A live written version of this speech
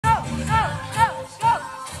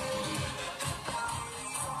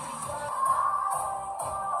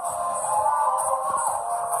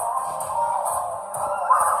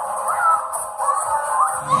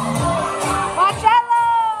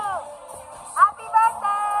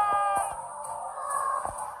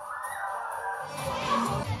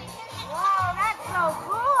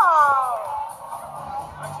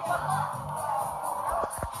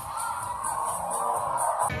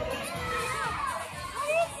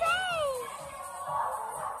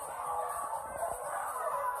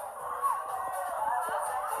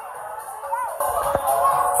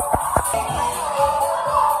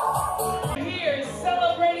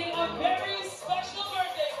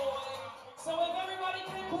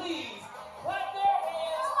please clap their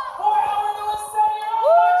hands for our newest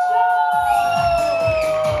 7-year-old Marcello!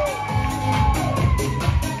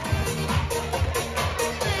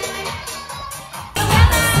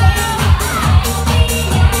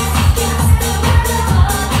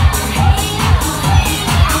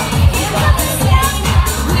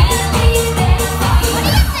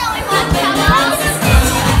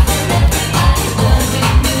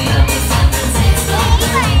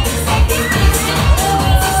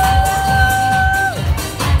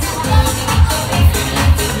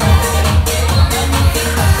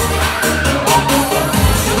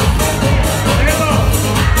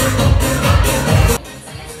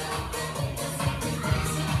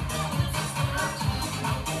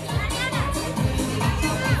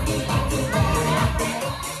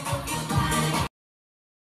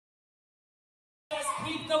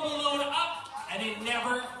 Keep the balloon up and it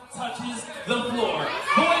never touches the floor.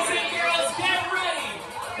 Boys and girls, get ready.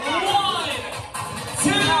 1, 2, 3,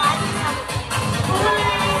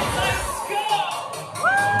 let's go!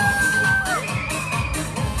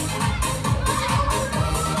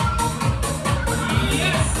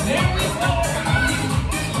 Yes, there we go.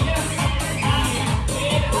 Yes,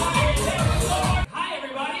 hi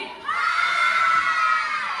everybody.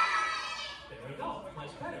 There we go,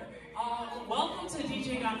 much better. Welcome to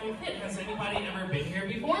DJGMF. Has anybody ever been here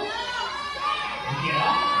before?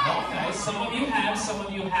 Yeah? Okay, some of you have, some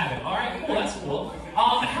of you haven't. Alright, cool, that's cool.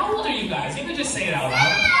 How old are you guys? You can just say it out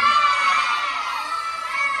loud.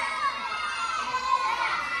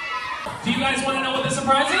 Do you guys want to know what the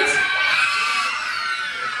surprise is?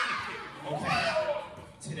 Okay.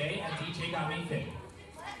 Today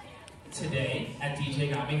at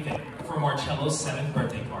DJGMF, for Marcello's 7th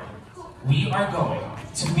birthday party, we are going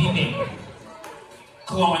to be making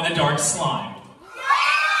glow-in-the-dark slime.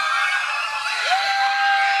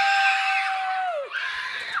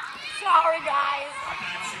 Sorry, guys.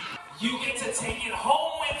 You get to take it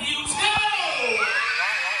home with you, too!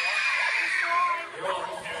 You're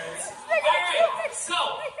welcome, parents. Alright, so,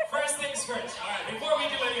 first things first. Alright, before we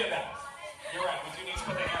do any of that, you're right, we do need to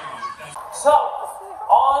put the hammer on. So,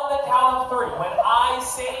 on the count of 3, when I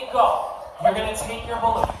say go, you're going to take your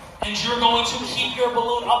balloon. And you're going to keep your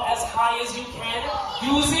balloon up as high as you can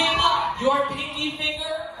using your pinky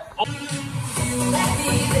finger.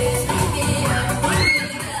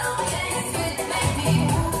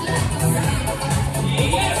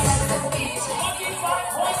 Yes!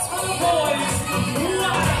 25 points for the boys.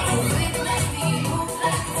 Wow!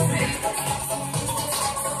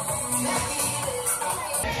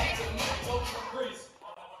 Freeze.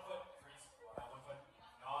 On that 1 foot. Freeze. On that 1 foot.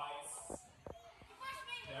 Nice.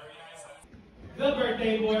 Very nice. The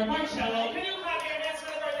birthday boy, Marcello. Can you clap your hands for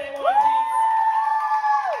the birthday boy, please?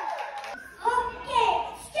 Okay,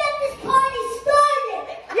 let's get this party started!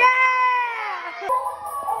 Yeah! Woo!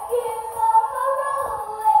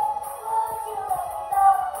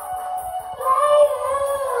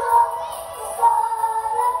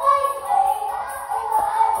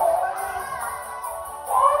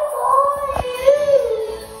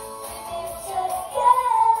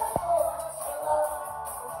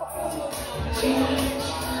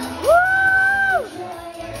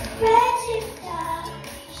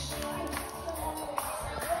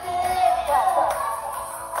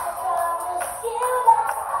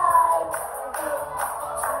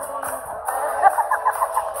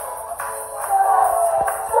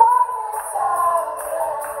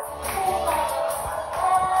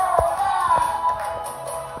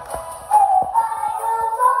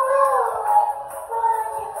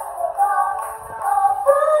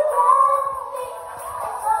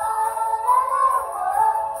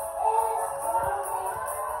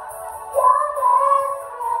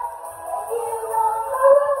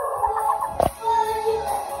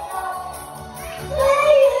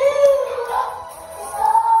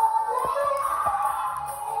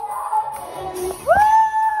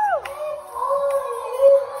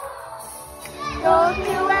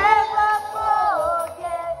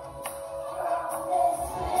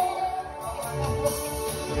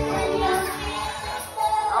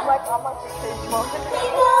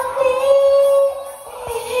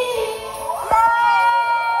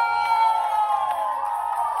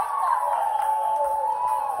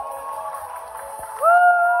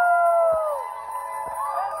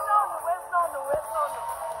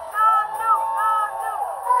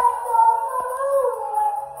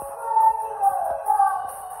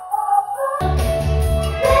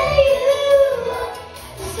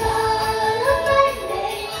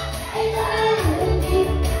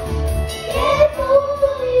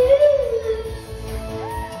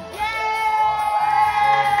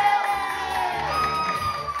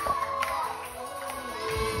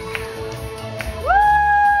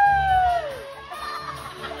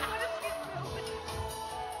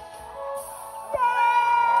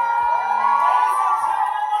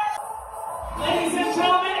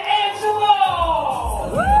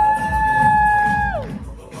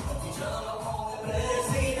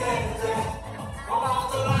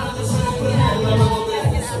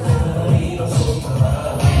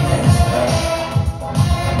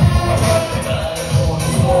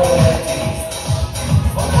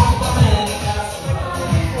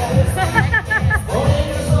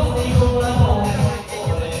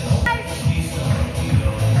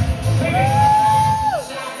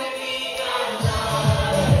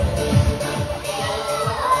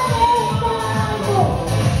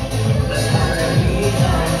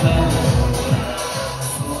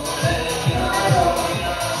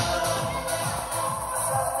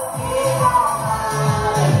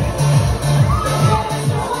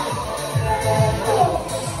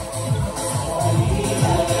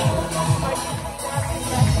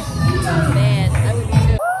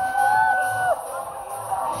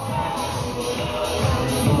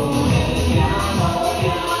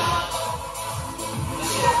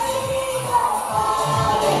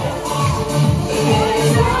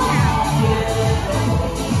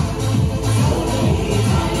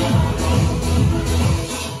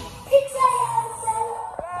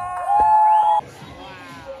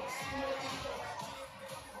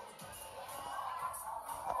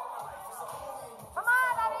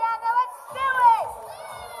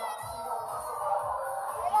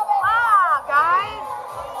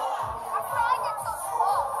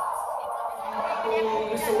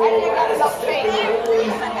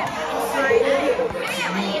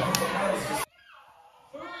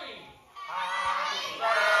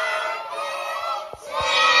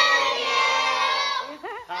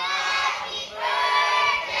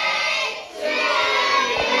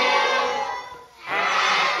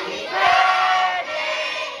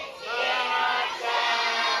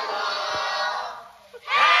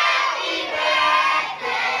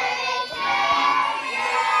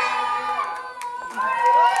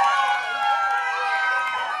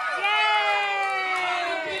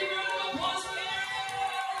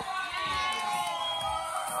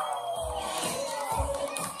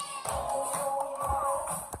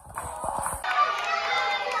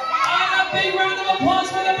 Big round of applause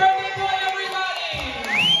for the birthday boy.